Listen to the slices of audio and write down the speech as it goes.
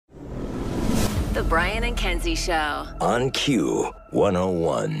Brian and Kenzie Show. On Q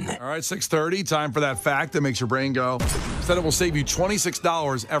 101. All right, 6:30. Time for that fact that makes your brain go. Said it will save you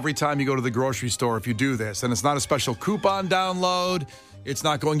 $26 every time you go to the grocery store if you do this. And it's not a special coupon download. It's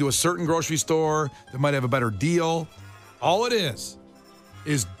not going to a certain grocery store that might have a better deal. All it is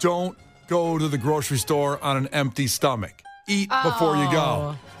don't go to the grocery store on an empty stomach. Eat before you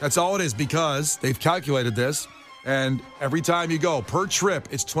go. That's all it is, because they've calculated this. And every time you go, per trip,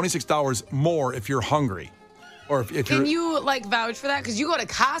 it's $26 more if you're hungry. Or if Can you, vouch for that? Because you go to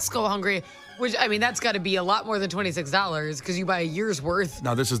Costco hungry, which, that's got to be a lot more than $26 because you buy a year's worth.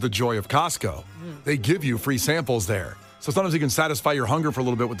 Now, this is the joy of Costco. They give you free samples there. So sometimes you can satisfy your hunger for a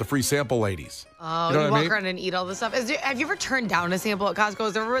little bit with the free sample ladies. Oh, you know you walk around and eat all this stuff. Have you ever turned down a sample at Costco?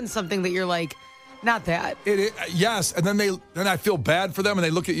 Has there ever been something that you're like, not that? Yes, and then I feel bad for them, and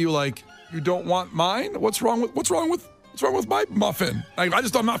they look at you like, you don't want mine? What's wrong with my muffin?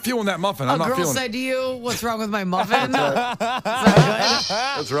 I'm not feeling that muffin. A girl said to you, "What's wrong with my muffin?" That's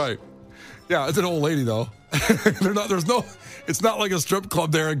right. Yeah, it's an old lady though. It's not like a strip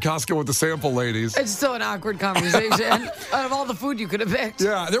club there in Costco with the sample ladies. It's still an awkward conversation out of all the food you could have picked.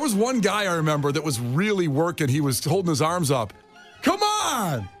 Yeah, there was one guy I remember that was really working. He was holding his arms up. Come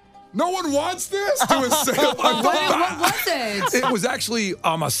on! No one wants this? To a sample. What was it? It was actually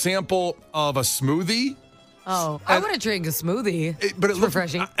a sample of a smoothie. Oh, I would have drank a smoothie. But it's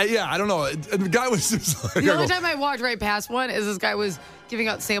refreshing. I don't know. And the guy was just like... The only time I walked right past one is this guy was giving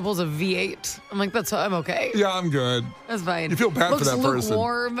out samples of V8. I'm like, I'm okay. Yeah, I'm good. That's fine. You feel bad for that person.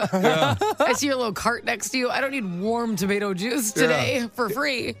 Lukewarm. Yeah. I see your little cart next to you. I don't need warm tomato juice today for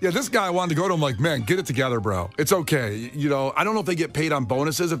free. Yeah, this guy wanted to go to him like, man, get it together, bro. It's okay. I don't know if they get paid on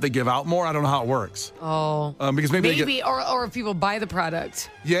bonuses if they give out more. I don't know how it works. Oh. Because maybe or if people buy the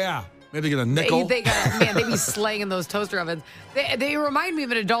product. Yeah. Maybe they get a nickel. They be slaying in those toaster ovens. They remind me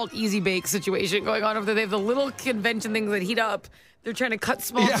of an adult Easy Bake situation going on over there. They have the little convention things that heat up. They're trying to cut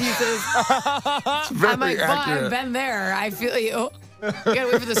small pieces. I'm like, I've been there. I feel you. You gotta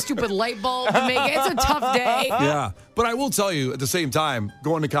wait for the stupid light bulb to make it. It's a tough day. Yeah, but I will tell you at the same time,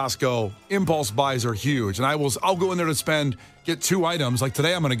 going to Costco, impulse buys are huge, and I'll go in there to get 2 items. Like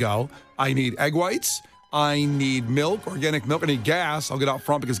today, I'm gonna go. I need egg whites. I need milk, organic milk. I need gas. I'll get out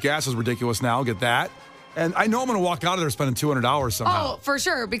front because gas is ridiculous now. I'll get that. And I know I'm going to walk out of there spending $200 somehow. Oh, for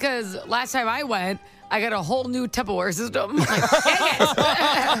sure. Because last time I went, I got a whole new Tupperware system. Like,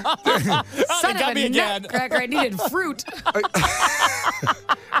 dang it. Son of a nutcracker. I needed fruit.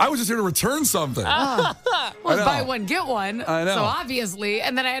 I was just here to return something. Well, buy one, get one. I know. So obviously.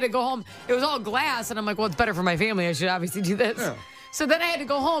 And then I had to go home. It was all glass. And I'm like, well, it's better for my family. I should obviously do this. Yeah. So then I had to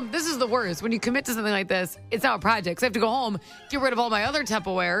go home. This is the worst. When you commit to something like this, it's not a project. So I have to go home, get rid of all my other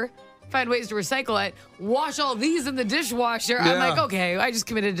Tupperware, find ways to recycle it, wash all these in the dishwasher. Yeah. I'm like, okay, I just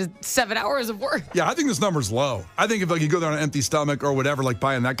committed to 7 hours of work. Yeah, I think this number's low. I think if you go there on an empty stomach or whatever, like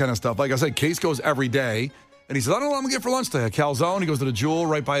buying that kind of stuff. Like I said, Case goes every day. And he says, I don't know what I'm going to get for lunch today. A calzone. He goes to the Jewel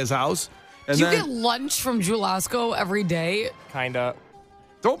right by his house. And do you get lunch from Jewel-Osco every day? Kinda.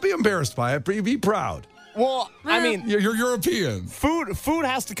 Don't be embarrassed by it. Be proud. Well, I mean, you're European. Food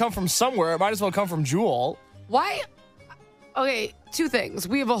has to come from somewhere. It might as well come from Jewel. Why? Okay, 2 things.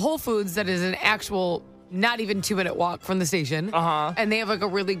 We have a Whole Foods that is an actual not even 2-minute walk from the station. And they have a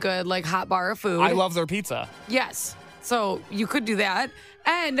really good hot bar of food. I love their pizza. Yes. So you could do that.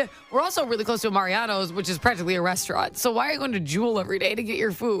 And we're also really close to a Mariano's, which is practically a restaurant. So why are you going to Jewel every day to get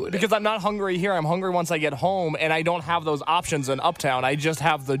your food? Because I'm not hungry here. I'm hungry once I get home, and I don't have those options in Uptown. I just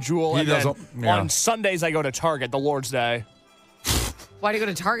have the Jewel. On Sundays, I go to Target, the Lord's Day. Why do you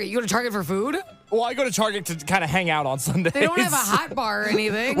go to Target? You go to Target for food? Well, I go to Target to kind of hang out on Sundays. They don't have a hot bar or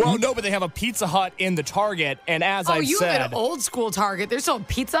anything. Well, no, but they have a Pizza Hut in the Target, and as I've said... Oh, you have an old school Target. There's still a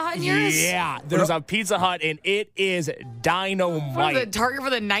Pizza Hut in yours? Yeah, there's a Pizza Hut, and it is dynamite. What is it, Target for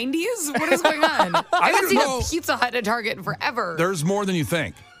the 90s? What is going on? I haven't seen a Pizza Hut at Target in forever. There's more than you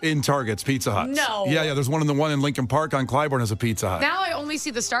think in Target's Pizza Huts. No. Yeah, there's one in Lincoln Park on Clybourne has a Pizza Hut. Now I only see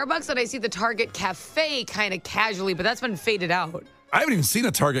the Starbucks, and I see the Target Cafe kind of casually, but that's been faded out. I haven't even seen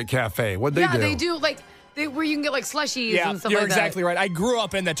a Target Cafe. What'd they do? Yeah, they do, where you can get slushies and stuff like that. You're exactly right. I grew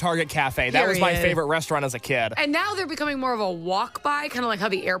up in the Target Cafe. That was my favorite restaurant as a kid. And now they're becoming more of a walk by, kind of like how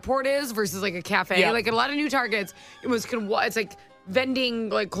the airport is versus a cafe. Yeah. Like a lot of new Targets, it's like vending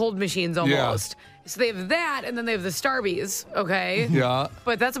cold machines almost. Yeah. So they have that, and then they have the Starbies, okay? Yeah.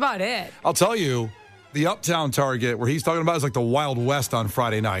 But that's about it. I'll tell you, the Uptown Target where he's talking about is like the Wild West on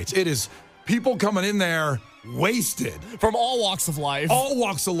Friday nights. It is people coming in there wasted. From all walks of life. All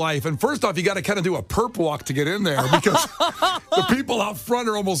walks of life. And first off, you got to kind of do a perp walk to get in there because the people out front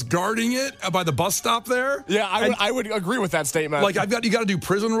are almost guarding it by the bus stop there. Yeah, I would agree with that statement. Like, you got to do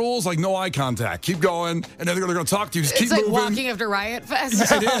prison rules, like no eye contact. Keep going. And then they're going to talk to you. Just keep moving. It's like walking after Riot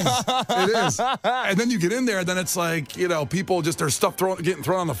Fest. It is. It is. And then you get in there, and then it's like, people just, their stuff getting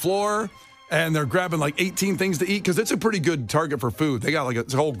thrown on the floor. And they're grabbing like 18 things to eat because it's a pretty good target for food. They got like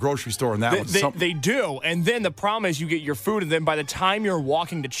a whole grocery store in that one. They do. And then the problem is you get your food, and then by the time you're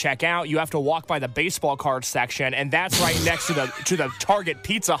walking to check out, you have to walk by the baseball card section, and that's right next to the Target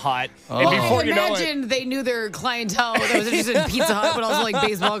Pizza Hut. And before you know it, they knew their clientele that was interested in Pizza Hut, but also like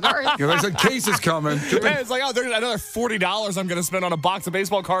baseball cards. There's a case is coming. Man, it's like, there's another $40 I'm going to spend on a box of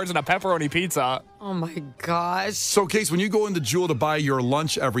baseball cards and a pepperoni pizza. Oh my gosh. So, Case, when you go into Jewel to buy your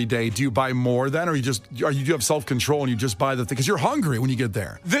lunch every day, do you buy more then, or you do have self-control and you just buy the thing because you're hungry when you get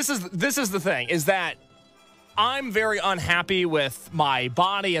there? This is the thing, is that I'm very unhappy with my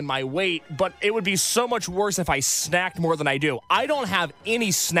body and my weight, but it would be so much worse if I snacked more than I do. I don't have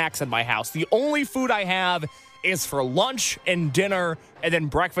any snacks in my house. The only food I have is for lunch and dinner and then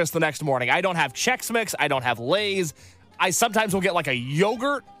breakfast the next morning. I don't have Chex Mix. I don't have Lay's. I sometimes will get like a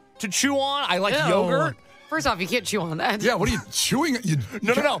yogurt to chew on. I like yogurt. First off, you can't chew on that. Yeah, what are you chewing?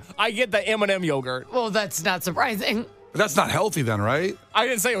 No. I get the M&M yogurt. Well, that's not surprising. But that's not healthy then, right? I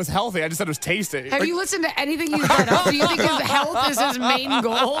didn't say it was healthy. I just said it was tasty. Have you listened to anything he's brought up? Do you think his health is his main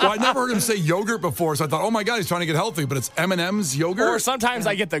goal? Well, I never heard him say yogurt before, so I thought, oh my God, he's trying to get healthy, but it's M&M's yogurt? Or sometimes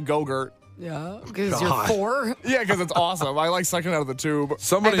I get the Go-Gurt. Yeah, because you're 4. Yeah, because it's awesome. I like sucking out of the tube.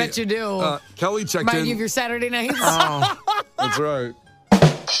 Somebody, I bet you do. Kelly checked Remind in. you of your Saturday nights? That's right.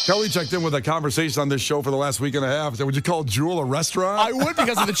 Kelly checked in with a conversation on this show for the last week and a half. So would you call Jewel a restaurant? I would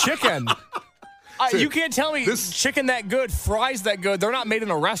because of the chicken. You can't tell me chicken that good, fries that good. They're not made in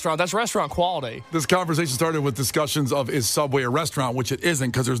a restaurant. That's restaurant quality. This conversation started with discussions of, is Subway a restaurant, which it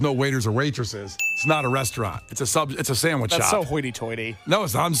isn't because there's no waiters or waitresses. It's not a restaurant. It's a sandwich shop. That's so hoity-toity. No,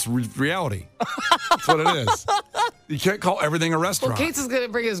 it's not. It's reality. That's what it is. You can't call everything a restaurant. Well, Cates is going to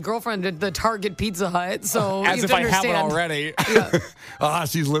bring his girlfriend to the Target Pizza Hut, so as you if have I to haven't understand. already.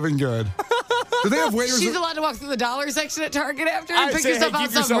 She's living good. Do they have waiters? She's allowed to walk through the dollar section at Target after and pick yourself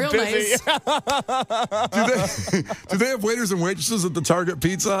out something real busy. nice. Do they have waiters and waitresses at the Target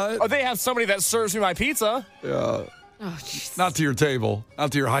Pizza Hut? Oh, they have somebody that serves me my pizza. Yeah. Oh, jeez. Not to your table.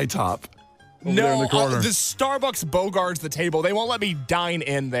 Not to your high top. No, in the corner. The Starbucks bogards the table. They won't let me dine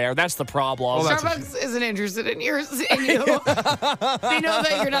in there. That's the problem. Well, Starbucks isn't interested in you. They know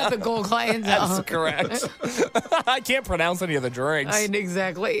that you're not the goal client. That's correct. I can't pronounce any of the drinks.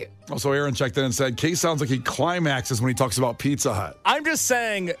 Exactly. Also, Aaron checked in and said, Case sounds like he climaxes when he talks about Pizza Hut. I'm just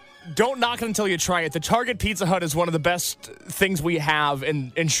saying, don't knock it until you try it. The Target Pizza Hut is one of the best things we have in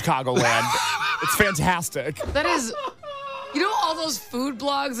Chicagoland. It's fantastic. That is... You know all those food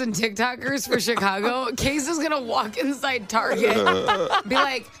blogs and TikTokers for Chicago? Case is going to walk inside Target, be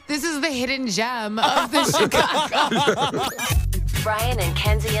like, this is the hidden gem of the Chicago. Brian and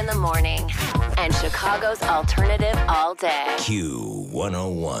Kenzie in the morning. And Chicago's alternative all day.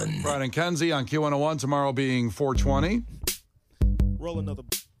 Q101. Brian and Kenzie on Q101, tomorrow being 420. Roll another.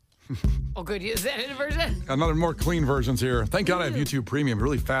 Oh, good. Is that a version? Another more clean versions here. Thank God I have YouTube Premium.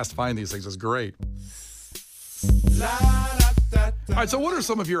 Really fast find these things. It's great. All right, so what are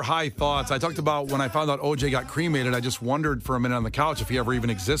some of your high thoughts? I talked about when I found out OJ got cremated, I just wondered for a minute on the couch if he ever even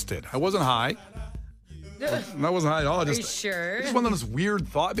existed. I wasn't high. I wasn't high at all. Are you sure? Just one of those weird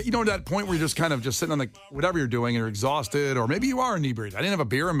thoughts. But you know, that point where you're just kind of just sitting on the whatever you're doing and you're exhausted, or maybe you are inebriated. I didn't have a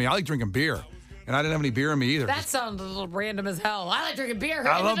beer in me. I like drinking beer. And I didn't have any beer in me either. That sounds a little random as hell. I like drinking beer.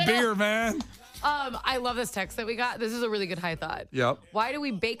 I love beer, man. I love this text that we got. This is a really good high thought. Yep. Why do we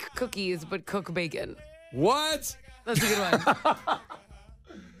bake cookies but cook bacon? What? That's a good one.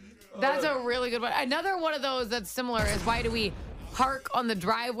 That's a really good one. Another one of those that's similar is why do we park on the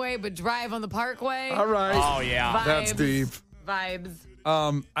driveway but drive on the parkway? All right. Oh, yeah. Vibes. That's deep. Vibes.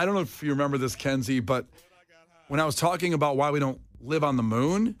 I don't know if you remember this, Kenzie, but when I was talking about why we don't live on the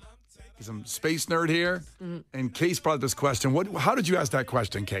moon, he's a space nerd here, and Case brought up this question. How did you ask that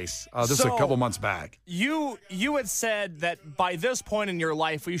question, Case? This is a couple months back. You had said that by this point in your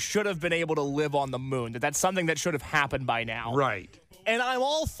life, we should have been able to live on the moon, that's something that should have happened by now. Right. And I'm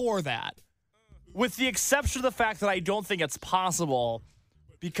all for that, with the exception of the fact that I don't think it's possible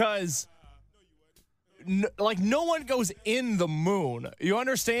because, no one goes in the moon. You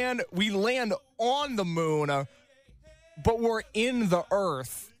understand? We land on the moon, but we're in the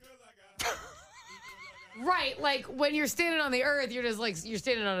Earth. Right, like when you're standing on the Earth, you're just like you're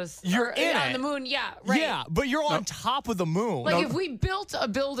standing on on the moon. Yeah, right. Yeah, but you're on top of the moon. Like if we built a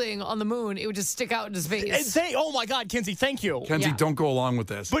building on the moon, it would just stick out into space. Oh my God, Kenzie, thank you. Kenzie, don't go along with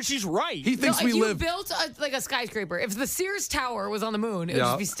this. But she's right. He thinks we you live built a skyscraper. If the Sears Tower was on the moon, it would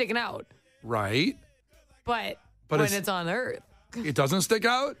just be sticking out. right. But when it's on Earth, It doesn't stick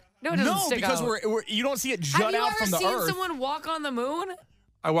out. no, it doesn't stick because out. you don't see it jut out from the Have you ever Earth. seen someone walk on the moon?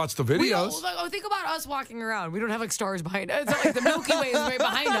 I watched the We videos. don't, think about us walking around. We don't have like stars behind us. It's not like the Milky Way is right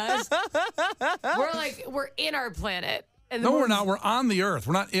behind us. We're in our planet. And the No, we're moon's- not. We're on the Earth.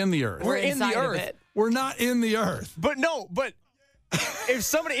 We're not in the Earth. We're in the inside of Earth. it. We're not in the Earth. But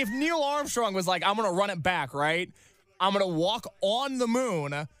if Neil Armstrong was like, I'm going to run it back, right? I'm going to walk on the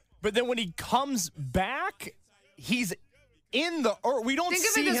moon, but then when he comes back, he's in the Earth. We don't Think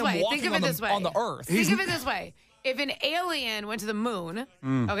of see it this him way. walking Think of it this way. on the Earth. Think of it this way. If an alien went to the moon,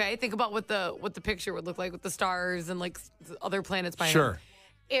 okay, think about what the picture would look like with the stars and like other planets behind Sure. him.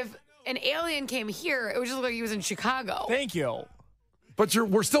 If an alien came here, it would just look like he was in Chicago. Thank you. But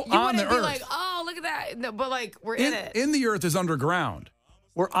we're still You on the wouldn't be Earth. like, oh, look at that. No, but like we're in it. In the Earth is underground.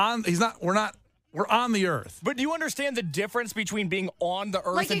 We're on the Earth. But do you understand the difference between being on the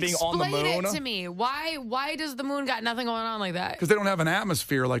Earth Like, and being on the moon? explain it to me. Why does the moon got nothing going on like that? Because they don't have an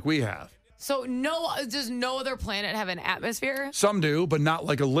atmosphere like we have. So does no other planet have an atmosphere? Some do, but not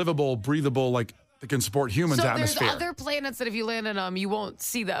like a livable, breathable, like that can support humans So atmosphere. there's other planets that if you land on them, you won't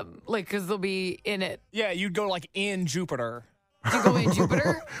see them, like because they'll be in it. Yeah, you'd go like in Jupiter. Do you go in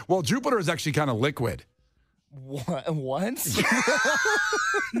Jupiter? Well, Jupiter is actually kind of liquid. What? Is it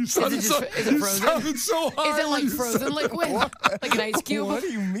frozen? sounded so hard. Is it like when you frozen said liquid? Like an ice cube? What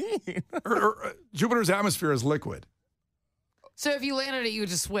do you mean? Jupiter's atmosphere is liquid. So if you landed it, you would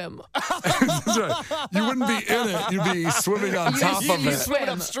just swim. That's right. You wouldn't be in it. You'd be swimming on top of you it. swim.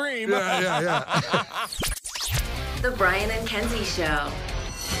 Upstream. Yeah. The Brian and Kenzie Show.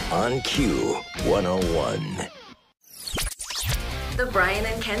 On Q 101. The Brian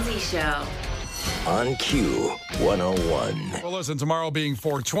and Kenzie Show. On Q 101. Well, listen, tomorrow being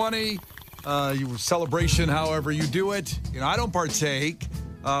 420, you celebration however you do it. You know, I don't partake,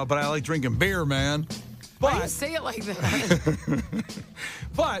 but I like drinking beer, man. Why do you But, say it like that?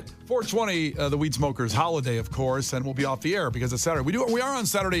 but 420, the Weed Smokers holiday, of course, and we'll be off the air because it's Saturday. We are on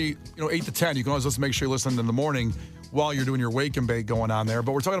Saturday, 8 to 10. You can always just make sure you listen in the morning while you're doing your wake and bake going on there.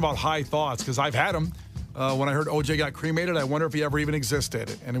 But we're talking about high thoughts because I've had them. When I heard OJ got cremated, I wonder if he ever even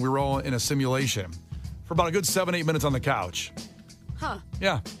existed. And we were all in a simulation for about a good 7-8 minutes on the couch. Huh.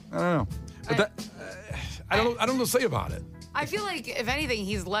 Yeah, I don't know. But I don't know what to say about it. I feel like, if anything,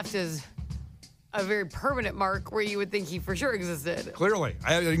 he's left as a very permanent mark where you would think he for sure existed. Clearly.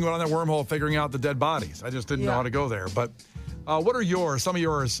 I didn't go down that wormhole figuring out the dead bodies. I just didn't know how to go there. But what are some of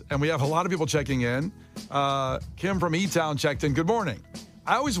yours? And we have a lot of people checking in. Kim from E-Town checked in. Good morning.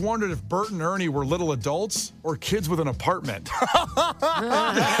 I always wondered if Bert and Ernie were little adults or kids with an apartment. I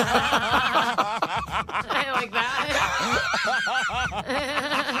like that.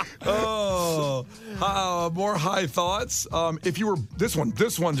 More high thoughts. If you were this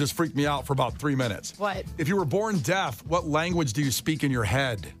one just freaked me out for about 3 minutes. What? If you were born deaf, what language do you speak in your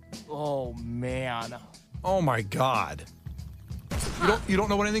head? Oh, man. Oh my God. You don't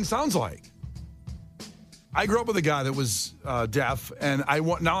know what anything sounds like. I grew up with a guy that was deaf, and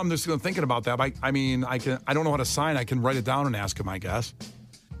now I'm just thinking about that. I don't know how to sign. I can write it down and ask him, I guess.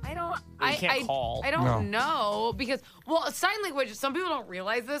 You can't call. I don't know because, sign language, some people don't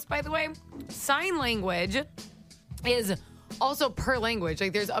realize this, by the way. Sign language is also per language.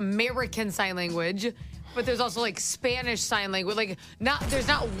 Like, there's American Sign Language, but there's also, like, Spanish Sign Language. Like, there's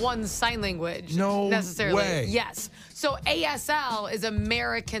not one sign language necessarily. Way. Yes. So ASL is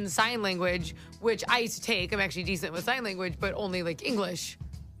American Sign Language, which I used to take. I'm actually decent with sign language, but only, like, English.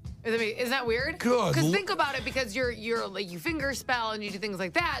 Isn't that weird? Good. Because think about it, because you're like you finger spell and you do things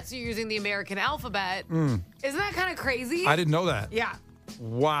like that, so you're using the American alphabet. Isn't that kind of crazy? I didn't know that. Yeah.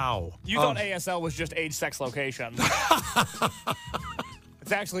 Wow. You thought ASL was just age, sex, location.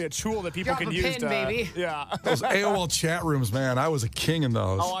 It's actually a tool that people Drop can a use pin, to. baby. Yeah. Those AOL chat rooms, man, I was a king in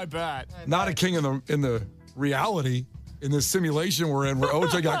those. Oh, I bet. Not a king in the reality. In this simulation we're in, where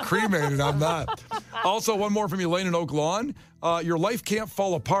OJ got cremated, I'm not. Also, one more from Elaine in Oak Lawn. Your life can't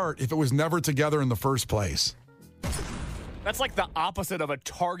fall apart if it was never together in the first place. That's like the opposite of a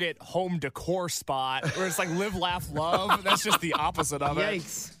Target home decor spot where it's like live, laugh, love. That's just the opposite of it.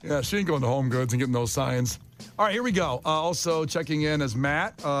 Yikes. Yeah, she ain't going to Home Goods and getting those signs. All right, here we go. Also checking in is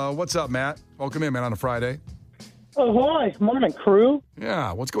Matt. What's up, Matt? Welcome in, man, on a Friday. Oh, hi. Morning, crew.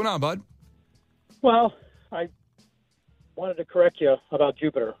 Yeah, what's going on, bud? Well, I wanted to correct you about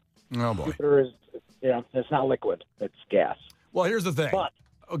Jupiter. Oh, boy. Jupiter is Yeah, it's not liquid. It's gas. Well, here's the thing. But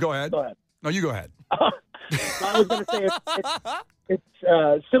Go ahead. go ahead. No, you go ahead. I was going to say it's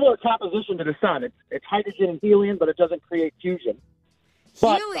similar composition to the sun. It's hydrogen and helium, but it doesn't create fusion.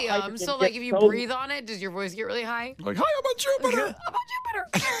 But the Helium. hydrogen So, like, gets if you so- breathe on it, does your voice get really high? Like, hi, I'm on Jupiter. I'm on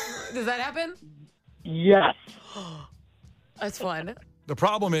Jupiter. Does that happen? Yes. That's fun. The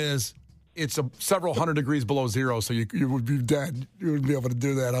problem is it's several hundred degrees below zero, so you would be dead. You wouldn't be able to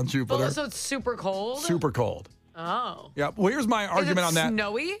do that on Jupiter. Well, so it's super cold? Super cold. Oh. Yeah. Well, here's my argument Is it on that.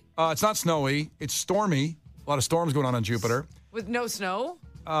 snowy? It's not snowy. It's stormy. A lot of storms going on Jupiter. With no snow?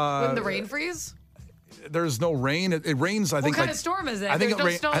 Wouldn't the rain freeze? There's no rain. It rains, I think. What kind like, of storm is it? I think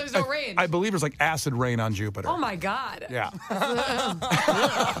There's no snow, there's no I- rain. I believe there's like acid rain on Jupiter. Oh, my God. Yeah. So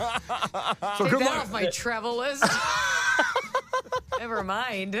Take good that luck. off my travel list. Never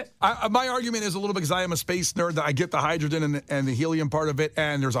mind. My argument is a little bit because I am a space nerd that I get the hydrogen and the helium part of it,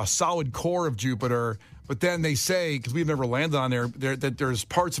 and there's a solid core of Jupiter. But then they say, because we've never landed on there, that there's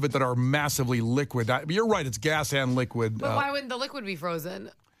parts of it that are massively liquid. You're right, it's gas and liquid. But why wouldn't the liquid be frozen?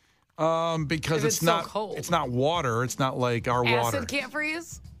 Because if it's so not cold? It's not water. It's not like our water. Acid can't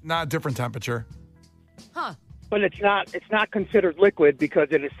freeze? Not different temperature. Huh. But it's not considered liquid because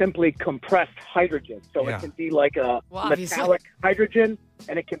it is simply compressed hydrogen. So Yeah. it can be like a Well, obviously. metallic hydrogen,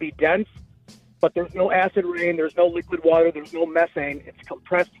 and it can be dense. But there's no acid rain, there's no liquid water, there's no methane. It's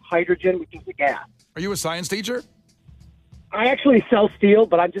compressed hydrogen, which is a gas. Are you a science teacher? I actually sell steel,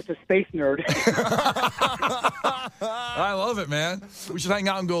 but I'm just a space nerd. I love it, man. We should hang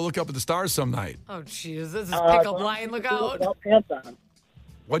out and go look up at the stars some night. Oh, jeez. This is pickup as long line. as we Look can do it out. Without pants on.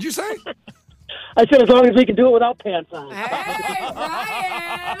 What'd you say? I said as long as we can do it without pants on. Hey,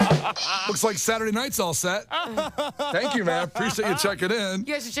 Brian. Looks like Saturday night's all set. Thank you, man. Appreciate you checking in. You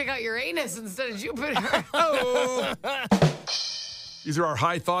guys should check out Uranus instead of Jupiter. Oh. These are our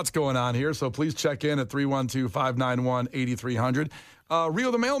high thoughts going on here, so please check in at 312-591-8300.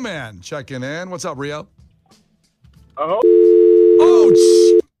 Rio the mailman checking in. What's up, Rio? Oh,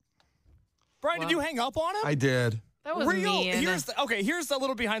 Brian, did you hang up on him? I did. That was Rio, mean. here's a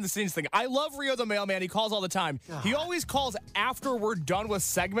little behind the scenes thing. I love Rio the mailman. He calls all the time. He always calls after we're done with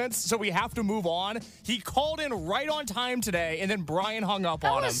segments, so we have to move on. He called in right on time today, and then Brian hung up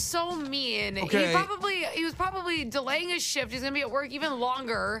That on was him. so mean. Okay. He was probably delaying his shift. He's gonna be at work even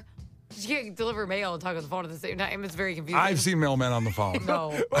longer. You can't deliver mail and talk on the phone at the same time. It's very confusing. I've seen mailmen on the phone.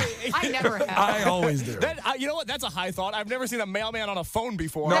 No, I never have. I always do. You know what? That's a high thought. I've never seen a mailman on a phone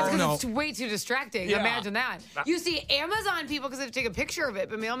before. No. That's because it's way too distracting. Yeah. Imagine that. You see Amazon people because they have to take a picture of it,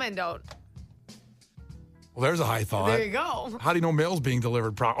 but mailmen don't. Well, there's a high thought. There you go. How do you know mail's being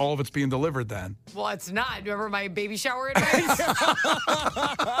delivered? All of it's being delivered then. Well, it's not. Remember my baby shower advice?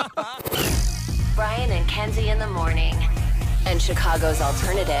 Brian and Kenzie in the morning. And Chicago's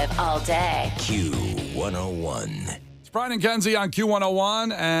alternative all day. Q101. It's Brian and Kenzie on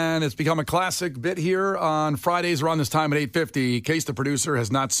Q101, and it's become a classic bit here on Fridays around this time at 8:50. Case the producer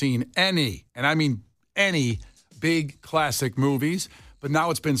has not seen any, and I mean any, big classic movies. But now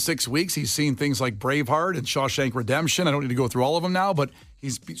it's been 6 weeks. He's seen things like Braveheart and Shawshank Redemption. I don't need to go through all of them now, but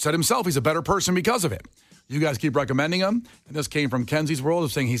he's said himself he's a better person because of it. You guys keep recommending him, and this came from Kenzie's world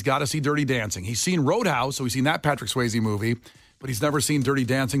of saying he's got to see Dirty Dancing. He's seen Roadhouse, so he's seen that Patrick Swayze movie, but he's never seen Dirty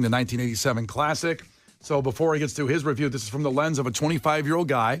Dancing, the 1987 classic. So before he gets to his review, this is from the lens of a 25-year-old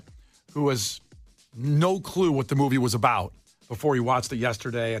guy who has no clue what the movie was about before he watched it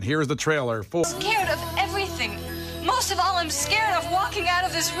yesterday. And here's the trailer for... Scared of everything. Most of all, I'm scared of walking out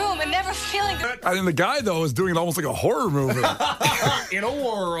of this room and never feeling. I mean, the guy, though, is doing it almost like a horror movie. In a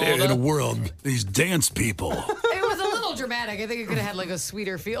world. In a world, these dance people. It was a little dramatic. I think it could have had like a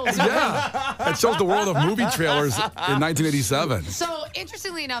sweeter feel. Yeah. It shows the world of movie trailers in 1987. So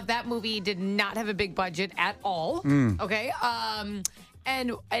interestingly enough, that movie did not have a big budget at all. Okay. And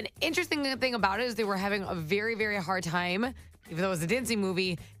an interesting thing about it is they were having a very, very hard time, even though it was a dancing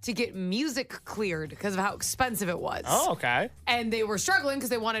movie, to get music cleared because of how expensive it was. Oh, okay. And they were struggling because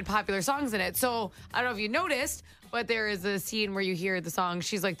they wanted popular songs in it. So I don't know if you noticed, but there is a scene where you hear the song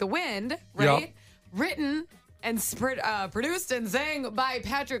 "She's Like the Wind," right? Yep. Written and produced and sang by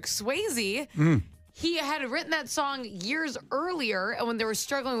Patrick Swayze. He had written that song years earlier, and when they were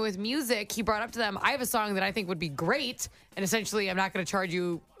struggling with music, he brought up to them, I have a song that I think would be great, and essentially I'm not going to charge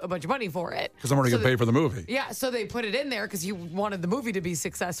you a bunch of money for it. Because I'm already going to pay for the movie. Yeah, so they put it in there because he wanted the movie to be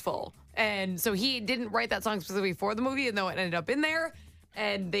successful. And so he didn't write that song specifically for the movie, even though it ended up in there.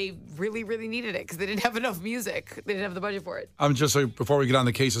 And they really, really needed it because they didn't have enough music. They didn't have the budget for it. Just so before we get on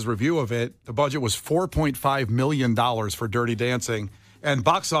the case's review of it, the budget was $4.5 million for Dirty Dancing. And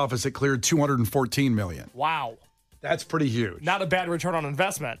box office, it cleared $214 million. Wow. That's pretty huge. Not a bad return on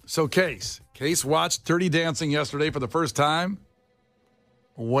investment. So, Case watched Dirty Dancing yesterday for the first time.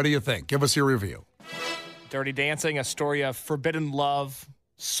 What do you think? Give us your review. Dirty Dancing, a story of forbidden love,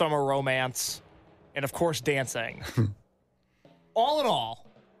 summer romance, and of course, dancing. All in all,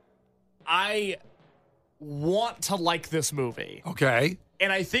 I want to like this movie. Okay.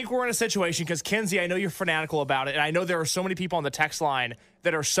 And I think we're in a situation, because Kenzie, I know you're fanatical about it, and I know there are so many people on the text line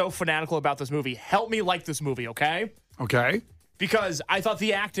that are so fanatical about this movie. Help me like this movie, okay? Okay. Because I thought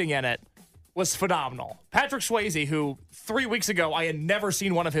the acting in it was phenomenal. Patrick Swayze, who 3 weeks ago I had never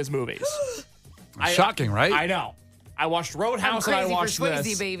seen one of his movies. Shocking, right? I know. I watched Roadhouse and I watched for Swayze,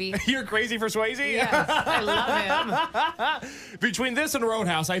 this. baby. You're crazy for Swayze? Yes, I love him. Between this and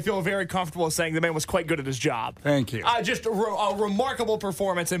Roadhouse, I feel very comfortable saying the man was quite good at his job. Thank you. Just a remarkable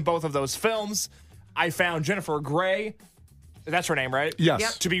performance in both of those films. I found Jennifer Grey, that's her name, right? Yes.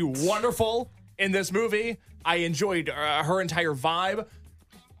 Yep. To be wonderful in this movie. I enjoyed her entire vibe.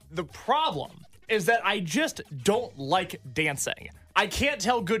 The problem is that I just don't like dancing. I can't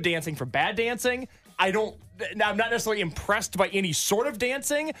tell good dancing from bad dancing. I'm not necessarily impressed by any sort of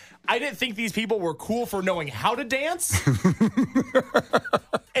dancing. I didn't think these people were cool for knowing how to dance.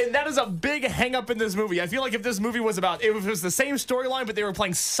 And that is a big hang up in this movie. I feel like if this movie was if it was the same storyline, but they were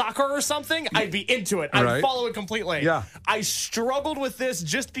playing soccer or something, I'd be into it. I'd follow it completely. Yeah. I struggled with this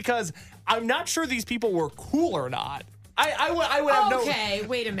just because I'm not sure these people were cool or not. I would have Okay,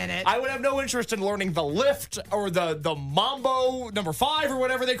 wait a minute. I would have no interest in learning the lift or the Mambo number 5 or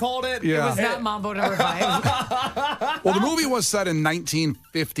whatever they called it. Yeah. It was not Mambo number 5. Well, the movie was set in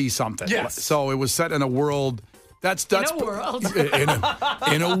 1950 something. Yes. So it was set in a world that's In a world.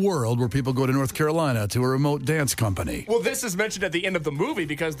 in a world where people go to North Carolina to a remote dance company. Well, this is mentioned at the end of the movie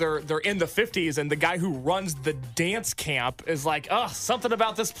because they're in the 50s, and the guy who runs the dance camp is like, something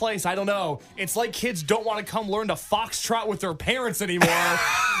about this place, I don't know. It's like kids don't want to come learn to foxtrot with their parents anymore.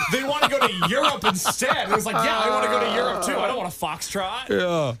 They want to go to Europe instead. And it's like, yeah, I want to go to Europe too. I don't want to foxtrot.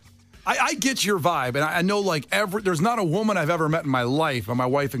 Yeah. I get your vibe, and I know there's not a woman I've ever met in my life, and my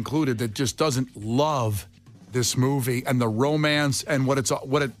wife included, that just doesn't love this movie and the romance and like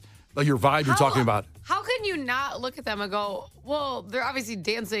your vibe you're talking about. How can you not look at them and go, well, they're obviously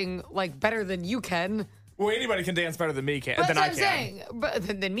dancing like better than you can? Well, anybody can dance better than me can. But than that's I what I'm can. saying.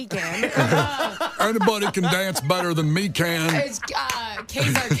 But, than me can. Anybody can dance better than me can. It's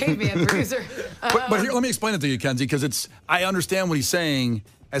K's our caveman producer. But here, let me explain it to you, Kenzie, because I understand what he's saying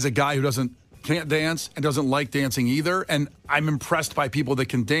as a guy who can't dance and doesn't like dancing either, and I'm impressed by people that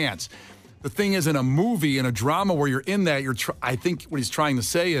can dance. The thing is, in a movie, in a drama where you're in that, I think what he's trying to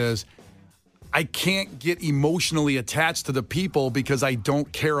say is, I can't get emotionally attached to the people because I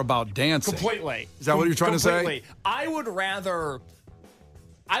don't care about dancing. Completely. Is that what you're trying to say? I would rather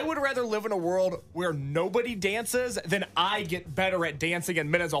live in a world where nobody dances than I get better at dancing and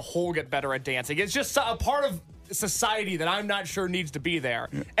men as a whole get better at dancing. It's just a part of society that I'm not sure needs to be there.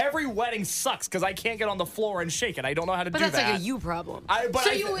 Yeah. Every wedding sucks because I can't get on the floor and shake it. I don't know how to do that. But that's like a you problem. But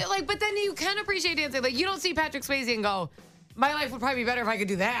then you can appreciate dancing. Like, you don't see Patrick Swayze and go, my life would probably be better if I could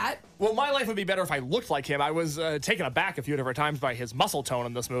do that. Well, my life would be better if I looked like him. I was taken aback a few different times by his muscle tone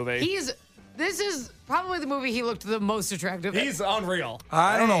in this movie. This is probably the movie he looked the most attractive in. He's unreal.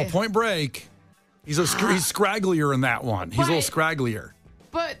 I don't know. Point Break. He's scragglier in that one. He's a little scragglier.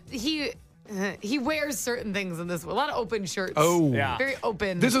 But he wears certain things in this. A lot of open shirts. Oh. Yeah. Very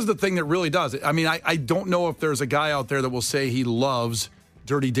open. This is the thing that really does it. I mean, I don't know if there's a guy out there that will say he loves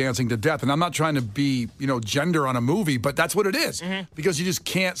Dirty Dancing to death. And I'm not trying to be, gender on a movie, but that's what it is. Mm-hmm. Because you just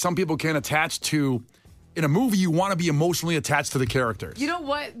can't, some people can't attach to, in a movie, you want to be emotionally attached to the characters. You know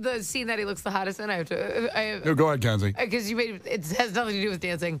what? The scene that he looks the hottest in, No, go ahead, Kenzie. Because it has nothing to do with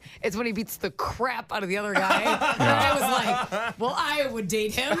dancing. It's when he beats the crap out of the other guy. And I was like, well, I would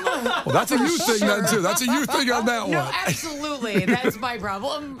date him. Well, that's a you thing then, too. That's a you thing on that one. No, absolutely. That's my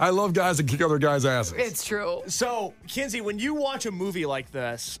problem. I love guys that kick other guys' asses. It's true. So, Kenzie, when you watch a movie like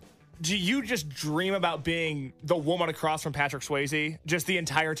this, do you just dream about being the woman across from Patrick Swayze just the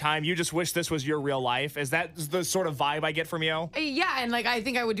entire time? You just wish this was your real life? Is that the sort of vibe I get from you? Yeah, and I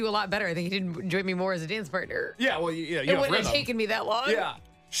think I would do a lot better. I think he didn't enjoy me more as a dance partner. Yeah, well, you it wouldn't have taken me that long. Yeah.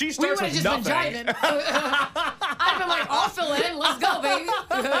 She starts with just nothing. been jiving. I've been like, I'll fill in. Let's go, baby.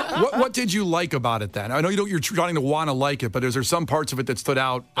 What did you like about it then? I know you're trying to want to like it, but is there some parts of it that stood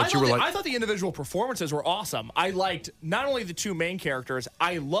out that you were like? I thought the individual performances were awesome. I liked not only the two main characters,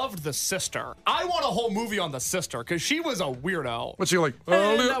 I loved the sister. I want a whole movie on the sister because she was a weirdo. What's she like?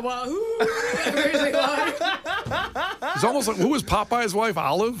 It's almost like, who was Popeye's wife?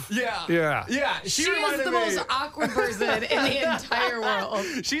 Olive? Yeah. Yeah. Yeah. She is the most awkward person in the entire world.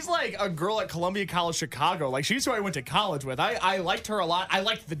 She's like a girl at Columbia College Chicago. Like, she's who I went went to college with. I liked her a lot. I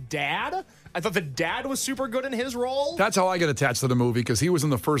liked the dad. I thought the dad was super good in his role. That's how I get attached to the movie, because he was in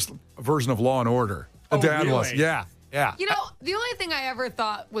the first version of Law and Order. The dad really? was. Yeah. You know, the only thing I ever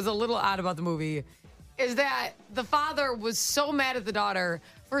thought was a little odd about the movie is that the father was so mad at the daughter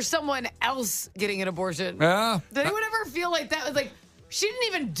for someone else getting an abortion. Yeah. Did anyone ever feel like that? Was like, she didn't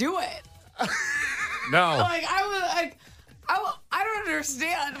even do it. No. Like, I was like, I don't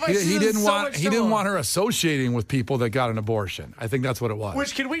understand. Why He she's in didn't so want. much He didn't trouble. want her associating with people that got an abortion. I think that's what it was.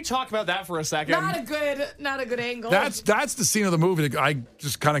 Which, can we talk about that for a second? Not a good angle. That's the scene of the movie that I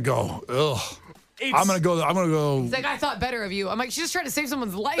just kind of go, ugh. I'm gonna go. He's like, I thought better of you. I'm like, she's just trying to save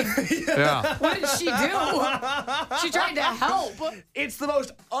someone's life. Yeah. What did she do? She tried to help. It's the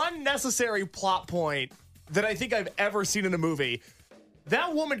most unnecessary plot point that I think I've ever seen in a movie.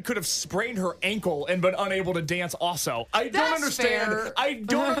 That woman could have sprained her ankle and been unable to dance also. I don't That's understand. fair. I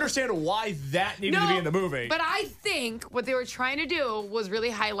don't understand why that needed to be in the movie. But I think what they were trying to do was really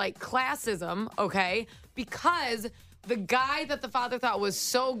highlight classism, okay? Because the guy that the father thought was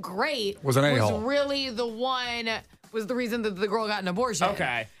so great Was an a-hole. really was the reason that the girl got an abortion.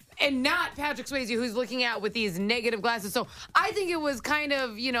 Okay. And not Patrick Swayze, who's looking at with these negative glasses. So I think it was kind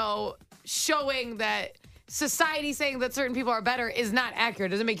of, showing that society saying that certain people are better is not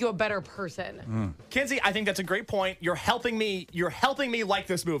accurate. It doesn't make you a better person. Kenzie, I think that's a great point. You're helping me like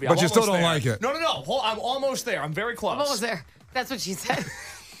this movie. But I'm you still almost don't there. like it. No. I'm almost there. I'm very close. I'm almost there. That's what she said.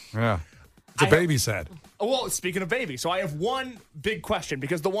 Yeah. It's a baby said. Well, speaking of baby, so I have one big question,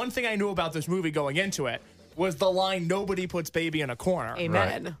 because the one thing I knew about this movie going into it was the line, "Nobody puts baby in a corner."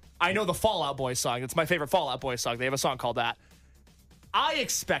 Amen. Right. I know the Fall Out Boy song. It's my favorite Fall Out Boy song. They have a song called that. I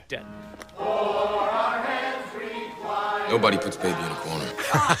expected. Nobody puts baby in a corner.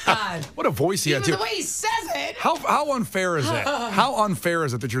 Oh, God. What a voice he had Even too. the way he says it. How unfair is it? How unfair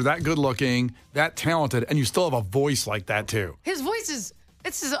is it that you're that good looking, that talented, and you still have a voice like that too? His voice is,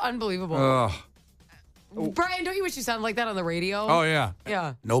 it's just unbelievable. Ugh. Brian, don't you wish you sounded like that on the radio? Oh yeah.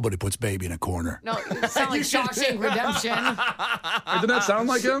 Yeah. Nobody puts baby in a corner. No, you sound like Shawshank Redemption. Didn't that sound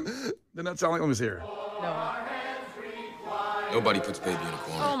like him? Didn't that sound like? Let me see here. No. Nobody puts baby in a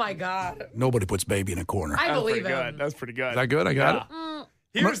corner. Oh, my God. Nobody puts baby in a corner. I That was believe pretty him. good. That was pretty good. Is that good? I got it.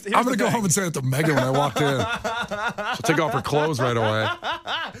 Here's I'm going to the go thing. home and say it to Megan when I walked in. She'll take off her clothes right away.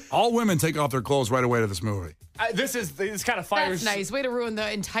 All women take off their clothes right away to this movie. This kind of fires. That's nice. Way to ruin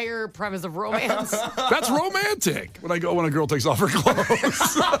the entire premise of romance. That's romantic. When a girl takes off her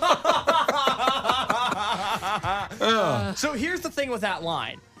clothes. So here's the thing with that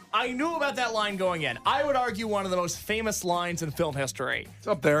line. I knew about that line going in. I would argue one of the most famous lines in film history. It's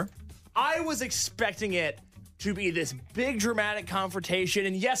up there. I was expecting it to be this big dramatic confrontation,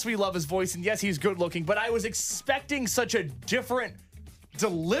 and yes, we love his voice, and yes, he's good looking, but I was expecting such a different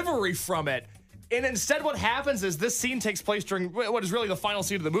delivery from it. And instead what happens is this scene takes place during what is really the final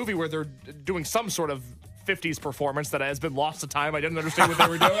scene of the movie, where they're doing some sort of 50s performance that has been lost to time. I didn't understand what they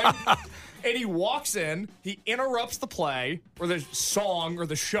were doing. And he walks in, he interrupts the play, or the song, or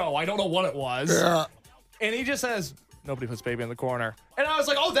the show. I don't know what it was. Yeah. And he just says, "Nobody puts baby in the corner." And I was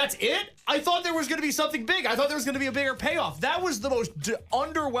like, oh, that's it? I thought there was going to be something big. I thought there was going to be a bigger payoff. That was the most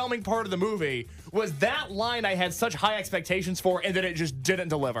underwhelming part of the movie, was that line I had such high expectations for, and then it just didn't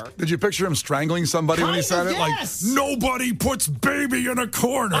deliver. Did you picture him strangling somebody when he said it? Yes. Like, nobody puts baby in a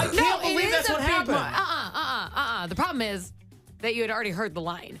corner. I can't it believe is that's a what big happened. The problem is that you had already heard the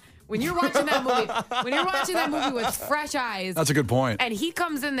line. When you're watching that movie, with fresh eyes, That's a good point. and he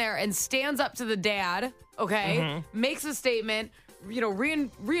comes in there and stands up to the dad, okay, makes a statement,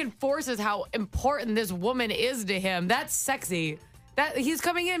 reinforces how important this woman is to him. That's sexy. That he's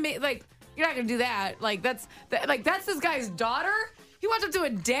coming in, like, you're not gonna do that. Like that's this guy's daughter. He walked up to a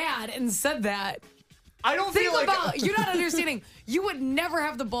dad and said that. I don't Think feel like about, you're not understanding. You would never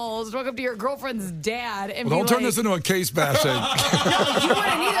have the balls to walk up to your girlfriend's dad and Don't be turn like, this into a case bashing. you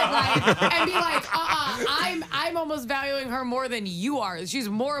wouldn't either, Brian, and be like, I'm almost valuing her more than you are. She's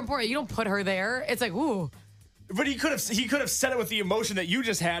more important. You don't put her there. It's like, ooh. But he could have said it with the emotion that you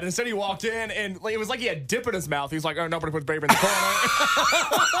just had. Instead, he walked in and it was like he had dip in his mouth. He's like, "Oh, nobody puts baby in the corner."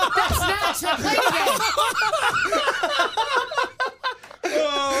 That's not true. Play it again.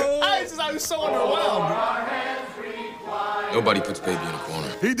 I was so underwhelmed. Nobody puts baby in a corner.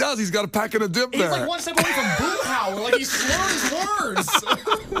 He does. He's got a packet of dip He's there. like one step away from boo howl. Like he slurred his words.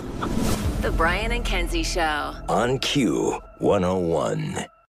 The Brian and Kenzie Show. On Q 101.